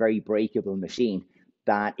very breakable machine,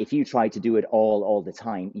 that if you try to do it all the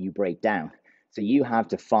time, you break down. So you have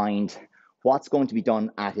to find what's going to be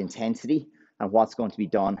done at intensity and what's going to be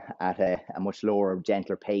done at a much lower,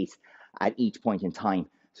 gentler pace at each point in time,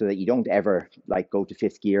 so that you don't ever go to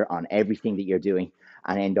 5th gear on everything that you're doing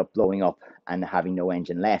and end up blowing up and having no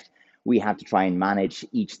engine left. We have to try and manage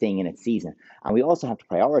each thing in its season. And we also have to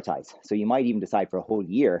prioritize. So you might even decide for a whole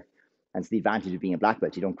year, and it's the advantage of being a black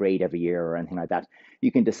belt, you don't grade every year or anything like that.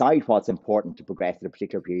 You can decide what's important to progress at a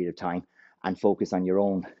particular period of time and focus on your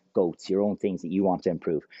own goats, your own things that you want to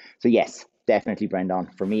improve. So yes, definitely, Brendan,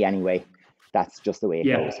 for me anyway, that's just the way it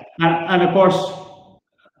goes. And of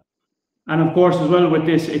course, as well with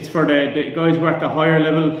this, it's for the guys who are at the higher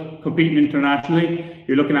level competing internationally.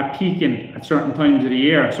 You're looking at peaking at certain times of the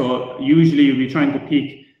year. So usually you'll be trying to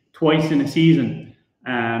peak twice in a season.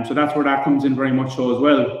 So that's where that comes in very much so as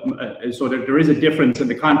well. So there is a difference, and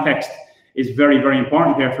the context is very, very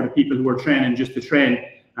important here for the people who are training just to train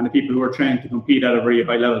and the people who are training to compete at a very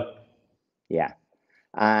high level. Yeah.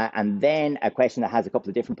 And then a question that has a couple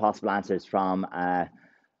of different possible answers from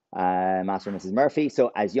Master and Mrs. Murphy.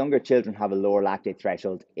 So as younger children have a lower lactate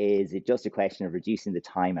threshold, is it just a question of reducing the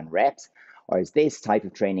time and reps, or is this type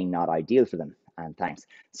of training not ideal for them? And thanks.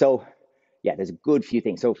 So yeah, there's a good few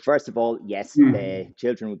things. So first of all, yes, the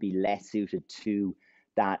children would be less suited to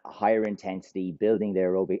that higher intensity, building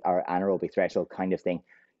their aerobic or anaerobic threshold kind of thing.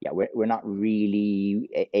 Yeah, we're not really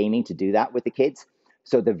aiming to do that with the kids.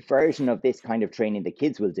 So the version of this kind of training the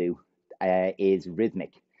kids will do is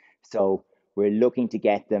rhythmic. So we're looking to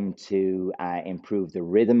get them to improve the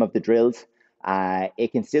rhythm of the drills.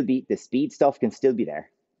 It can still be, the speed stuff can still be there,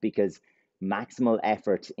 because maximal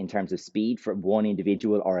effort in terms of speed for one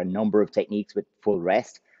individual or a number of techniques with full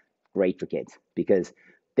rest, great for kids, because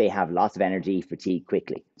they have lots of energy, fatigue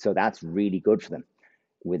quickly. So that's really good for them.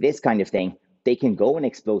 With this kind of thing, they can go in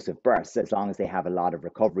explosive bursts as long as they have a lot of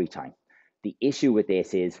recovery time. The issue with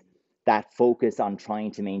this is that focus on trying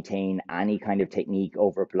to maintain any kind of technique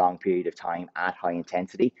over a prolonged period of time at high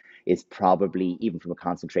intensity is probably, even from a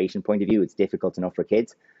concentration point of view, it's difficult enough for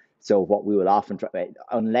kids. So what we will often try,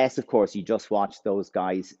 unless of course you just watch those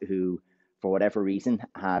guys who, for whatever reason,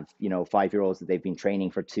 have 5-year-olds that they've been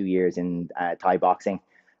training for 2 years in Thai boxing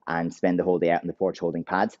and spend the whole day out in the porch holding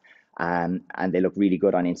pads, and they look really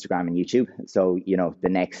good on Instagram and YouTube. So the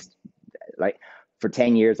next, for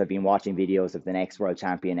 10 years, I've been watching videos of the next world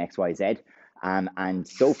champion XYZ, and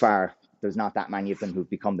so far there's not that many of them who've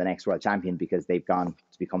become the next world champion because they've gone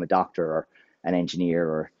to become a doctor or an engineer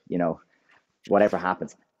or whatever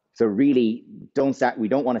happens. So really, we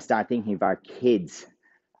don't want to start thinking of our kids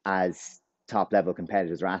as top level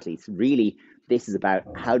competitors or athletes. Really, this is about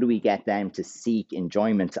how do we get them to seek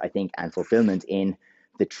enjoyment, I think, and fulfillment in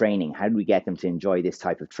the training. How do we get them to enjoy this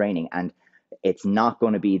type of training? And it's not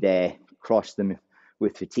going to be the crush them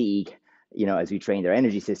with fatigue, as we train their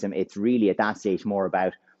energy system. It's really at that stage more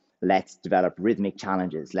about, let's develop rhythmic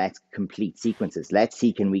challenges. Let's complete sequences. Let's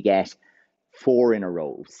see, can we get 4 in a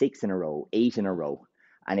row, 6 in a row, 8 in a row?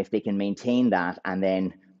 And if they can maintain that, and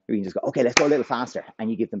then we can just go, okay, let's go a little faster, and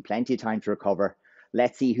you give them plenty of time to recover.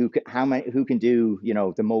 Let's see who can do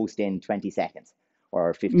the most in 20 seconds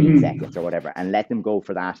or 15 seconds or whatever, and let them go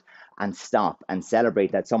for that and stop and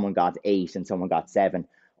celebrate that someone got 8 and someone got 7,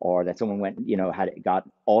 or that someone went got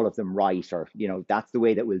all of them right, or that's the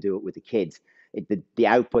way that we'll do it with the kids. The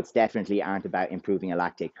outputs definitely aren't about improving a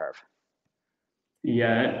lactate curve.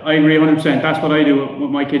 Yeah, I agree 100%. That's what I do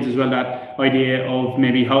with my kids as well. That idea of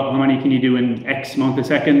maybe how many can you do in X amount of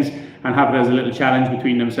seconds, and have it as a little challenge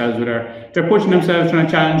between themselves. Where they're pushing themselves, trying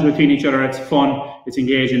to challenge between each other. It's fun, it's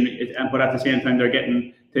engaging, but at the same time they're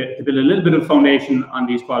getting to build a little bit of foundation on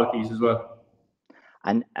these qualities as well.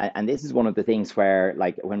 And this is one of the things where,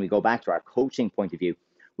 like, when we go back to our coaching point of view,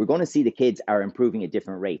 we're going to see the kids are improving at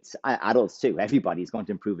different rates. Adults too. Everybody's going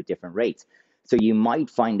to improve at different rates. So you might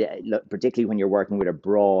find it, particularly when you're working with a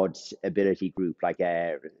broad ability group, like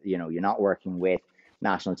you're not working with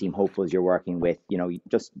national team hopefuls, you're working with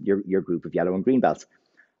just your group of yellow and green belts,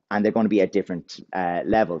 and they're going to be at different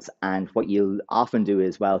levels. And what you'll often do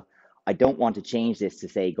is, well, I don't want to change this to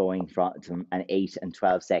say going from an 8 and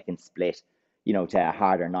 12 second split, to a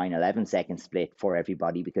harder 9-11 second split for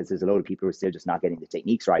everybody, because there's a load of people who are still just not getting the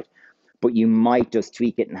techniques right. But you might just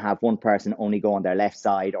tweak it and have one person only go on their left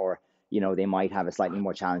side, or they might have a slightly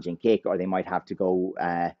more challenging kick, or they might have to go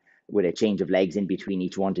with a change of legs in between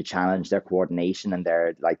each one to challenge their coordination and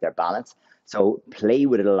their balance. So play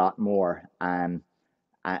with it a lot more, and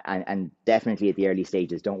definitely at the early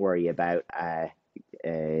stages, don't worry about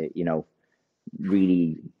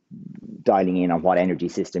really dialing in on what energy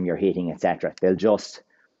system you're hitting, etc. They'll just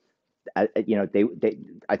I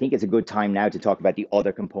think it's a good time now to talk about the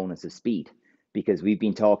other components of speed, because we've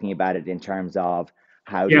been talking about it in terms of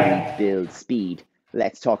how do we build speed.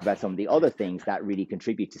 Let's talk about some of the other things that really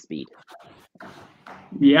contribute to speed.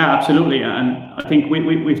 Yeah, absolutely. And I think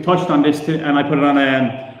we've touched on this too, and I put it on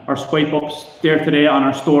our swipe ups there today on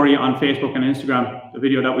our story on Facebook and Instagram, the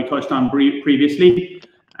video that we touched on previously,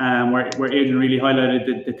 where Adrian really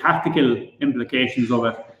highlighted the tactical implications of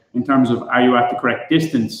it in terms of, are you at the correct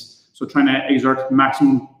distance? So trying to exert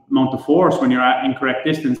maximum amount of force when you're at incorrect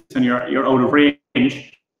distance and you're out of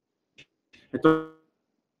range. It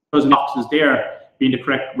doesn't options there, being the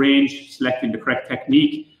correct range, selecting the correct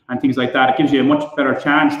technique, and things like that. It gives you a much better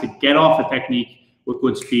chance to get off a technique with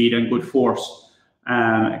good speed and good force,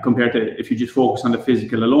 compared to if you just focus on the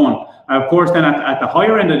physical alone. Of course, then at the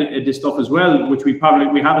higher end of this stuff as well, which we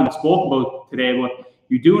haven't spoke about today, but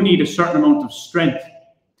you do need a certain amount of strength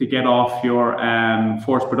to get off your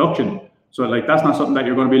force production. So like, that's not something that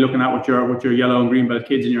you're going to be looking at with your yellow and green belt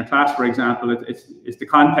kids in your class, for example. It's the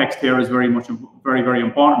context here is very very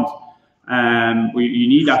important. You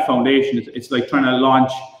need that foundation. It's like trying to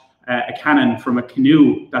launch a cannon from a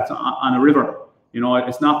canoe that's on a river.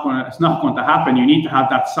 It's not going to happen. You need to have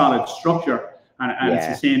that solid structure, and it's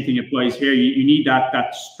the same thing applies here. You need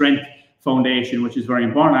that strength foundation, which is very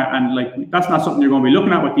important. And like, that's not something you're going to be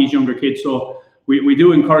looking at with these younger kids. So we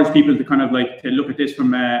do encourage people to kind of like to look at this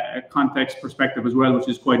from a context perspective as well, which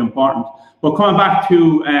is quite important. But coming back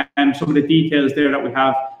to some of the details there that we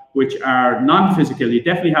have, which are non-physical, you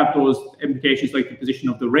definitely have those implications, like the position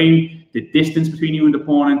of the ring, the distance between you and the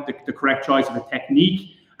opponent, the correct choice of a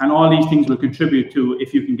technique, and all these things will contribute to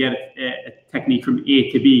if you can get a technique from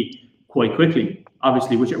A to B quite quickly,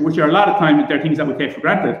 obviously, which are a lot of times they're things that we take for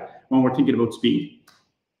granted when we're thinking about speed.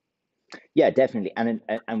 Yeah, definitely.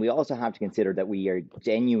 And we also have to consider that we are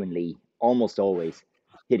genuinely almost always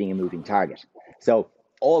hitting a moving target. So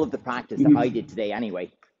all of the practice that I did today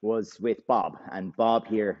anyway was with Bob, and Bob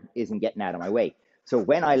here isn't getting out of my way. So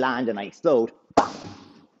when I land and I explode,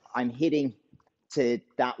 I'm hitting to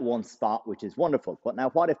that one spot, which is wonderful. But now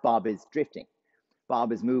what if Bob is drifting?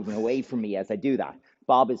 Bob is moving away from me as I do that.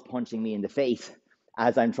 Bob is punching me in the face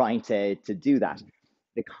as I'm trying to do that.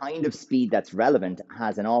 The kind of speed that's relevant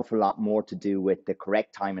has an awful lot more to do with the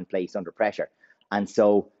correct time and place under pressure. And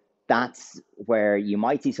so that's where you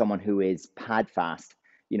might see someone who is pad fast,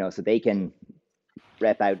 so they can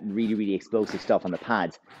rep out really, really explosive stuff on the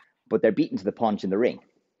pads, but they're beaten to the punch in the ring.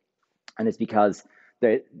 And it's because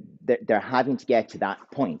they're having to get to that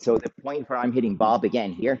point. So the point where I'm hitting Bob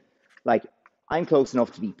again here, like, I'm close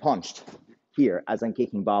enough to be punched here as I'm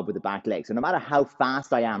kicking Bob with the back leg. So no matter how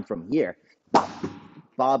fast I am from here,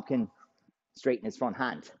 Bob can straighten his front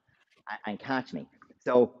hand and catch me.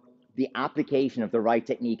 So the application of the right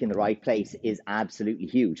technique in the right place is absolutely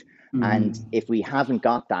huge. And if we haven't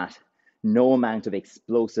got that, no amount of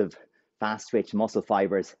explosive, fast twitch muscle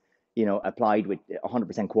fibers, applied with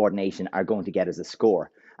 100% coordination are going to get us a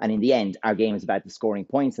score. And in the end, our game is about the scoring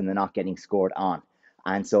points and they're not getting scored on.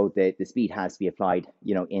 And so the speed has to be applied,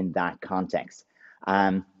 in that context.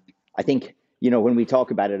 I think, when we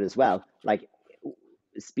talk about it as well, like,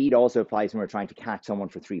 speed also applies when we're trying to catch someone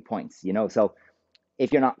for 3 points, so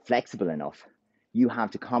if you're not flexible enough, you have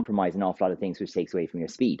to compromise an awful lot of things, which takes away from your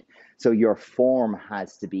speed. So your form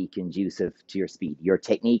has to be conducive to your speed. Your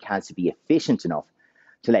technique has to be efficient enough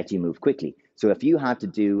to let you move quickly. So if you have to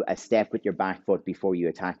do a step with your back foot before you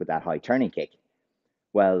attack with that high turning kick,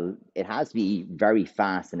 Well, it has to be very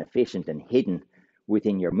fast and efficient and hidden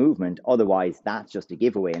within your movement. Otherwise, that's just a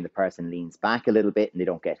giveaway and the person leans back a little bit and they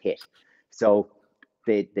don't get hit. So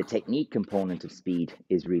the technique component of speed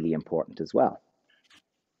is really important as well.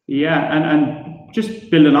 Yeah, and just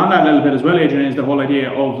building on that a little bit as well, Adrian, is the whole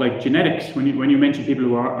idea of like genetics. When you mention people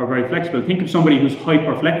who are very flexible, think of somebody who's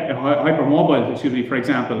hypermobile, excuse me, for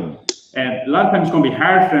example. A lot of times it's going to be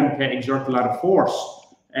hard for them to exert a lot of force.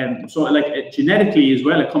 So like genetically as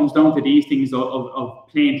well, it comes down to these things of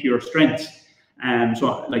playing to your strengths.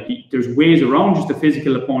 So like there's ways around just the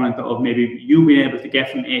physical opponent of maybe you being able to get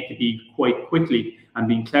from A to B quite quickly and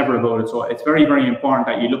being clever about it. So it's very, very important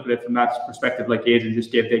that you look at it from that perspective, like Adrian just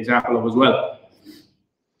gave the example of as well.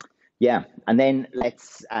 Yeah, and then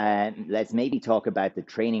let's maybe talk about the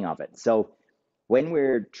training of it. So when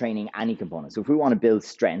we're training any component, so if we want to build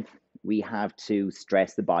strength, we have to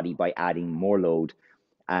stress the body by adding more load,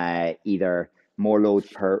 either more load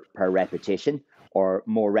per repetition, or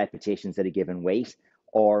more repetitions at a given weight,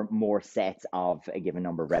 or more sets of a given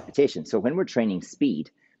number of repetitions. So when we're training speed,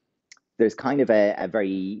 there's kind of a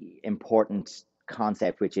very important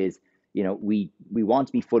concept, which is, you know, we want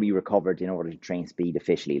to be fully recovered in order to train speed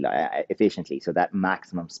efficiently, so that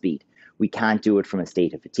maximum speed. We can't do it from a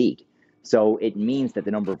state of fatigue. So it means that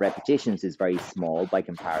the number of repetitions is very small by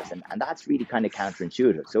comparison, and that's really kind of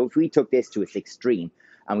counterintuitive. So if we took this to its extreme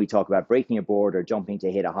and we talk about breaking a board or jumping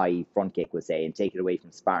to hit a high front kick, we'll say, and take it away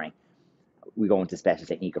from sparring, we go into special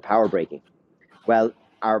technique or power breaking. Well,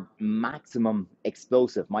 our maximum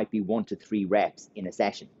explosive might be 1 to 3 reps in a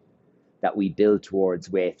session that we build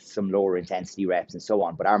towards with some lower intensity reps and so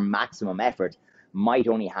on. But our maximum effort might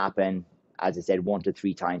only happen, as I said, 1 to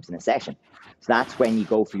 3 times in a session. So that's when you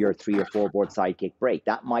go for your 3 or 4 board side kick break.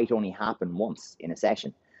 That might only happen once in a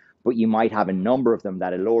session, but you might have a number of them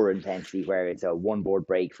that are lower intensity where it's a 1 board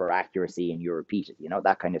break for accuracy and you repeat it, you know,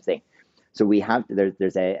 that kind of thing. So we have,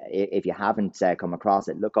 there's if you haven't come across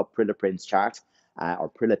it, look up Prilipin's chart or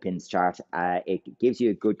Prilipin's chart. It gives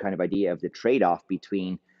you a good kind of idea of the trade-off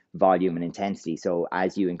between volume and intensity. So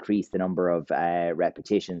as you increase the number of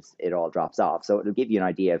repetitions, it all drops off. So it'll give you an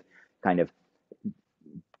idea of kind of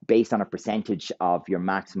based on a percentage of your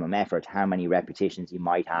maximum effort, how many repetitions you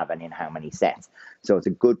might have and in how many sets. So it's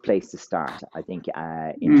a good place to start, I think,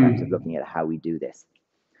 in terms of looking at how we do this.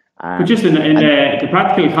 But just in the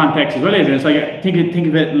practical context as well, it's like think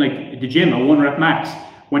of it in like the gym, a 1 rep max.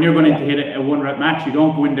 When you're going to hit a 1 rep max, you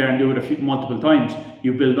don't go in there and do it multiple times.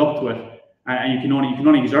 You build up to it, and you can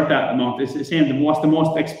only exert that amount. It's the same. The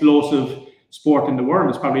most explosive sport in the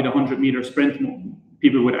world is probably the 100-meter sprint.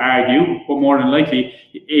 People would argue, but more than likely,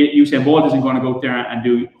 Usain Bolt isn't going to go out there and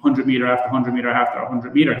do 100 meter after 100 meter after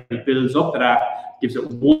 100 meter. He builds up to that, gives it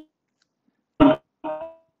one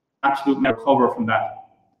absolute recover from that.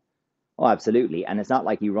 Oh, absolutely. And it's not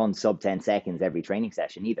like you run sub 10 seconds every training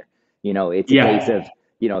session either. You know, it's a case of,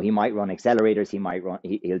 you know, he might run accelerators,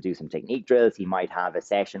 he'll do some technique drills, he might have a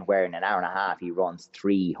session where in an hour and a half he runs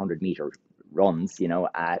 300-meter runs, you know,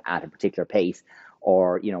 at a particular pace,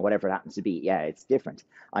 or, you know, whatever it happens to be. Yeah, it's different.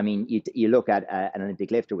 I mean, you look at an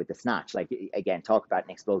Olympic lifter with the snatch, like, again, talk about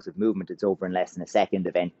an explosive movement, it's over in less than a second,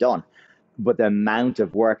 event done. But the amount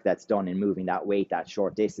of work that's done in moving that weight, that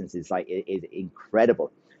short distance is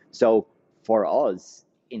incredible. So for us,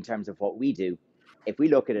 in terms of what we do, if we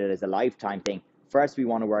look at it as a lifetime thing, first we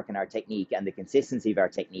want to work on our technique and the consistency of our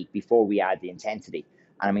technique before we add the intensity.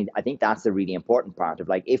 And I mean, I think that's the really important part of,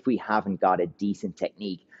 like, if we haven't got a decent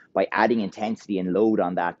technique, by adding intensity and load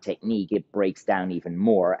on that technique, it breaks down even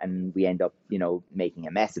more and we end up, you know, making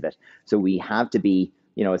a mess of it. So we have to be,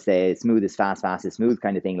 you know, it's the smooth is fast, fast is smooth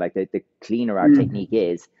kind of thing. Like the cleaner our technique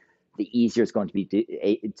is, the easier it's going to be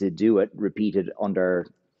to do it repeated under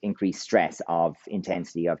increased stress of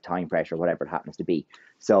intensity, of time pressure, whatever it happens to be.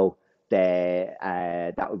 So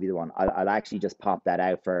that would be the one. I'll actually just pop that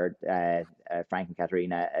out for Frank and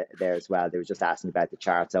Katerina there as well. They were just asking about the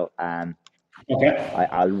chart. So okay,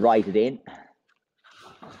 I'll write it in.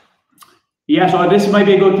 Yeah, so this might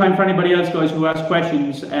be a good time for anybody else, guys, who has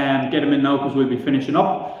questions, get them in now because we'll be finishing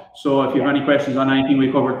up. So if you have any questions on anything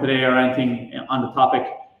we covered today or anything on the topic,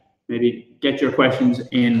 maybe get your questions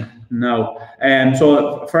in now.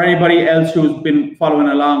 So for anybody else who's been following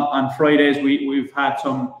along on Fridays, we've had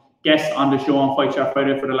some guests on the show on Fight Chat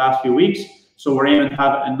Friday for the last few weeks. So we're aiming to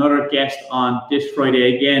have another guest on this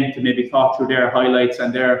Friday again to maybe talk through their highlights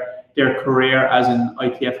and their career as an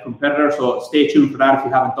ITF competitor. So stay tuned for that if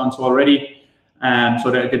you haven't done so already.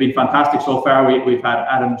 So they've been fantastic so far. We've had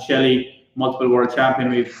Adam Shelley, multiple world champion.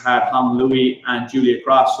 We've had Ham Louis and Julia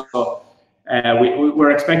Cross. So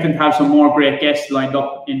we're expecting to have some more great guests lined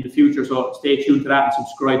up in the future, so stay tuned to that and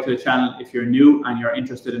subscribe to the channel if you're new and you're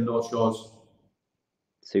interested in those shows.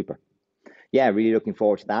 Super. Yeah, really looking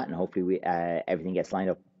forward to that, and hopefully everything gets lined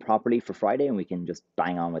up properly for Friday and we can just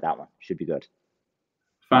bang on with that one. Should be good.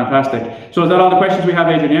 Fantastic. So is that all the questions we have,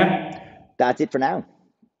 Adrian? Yeah? That's it for now.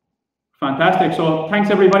 Fantastic. So thanks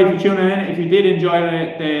everybody for tuning in. If you did enjoy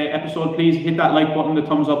the episode, please hit that like button, the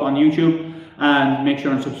thumbs up on YouTube, and make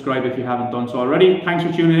sure and subscribe if you haven't done so already. Thanks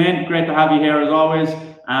for tuning in. Great to have you here as always,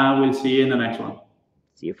 and we'll see you in the next one.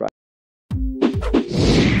 See you Friday.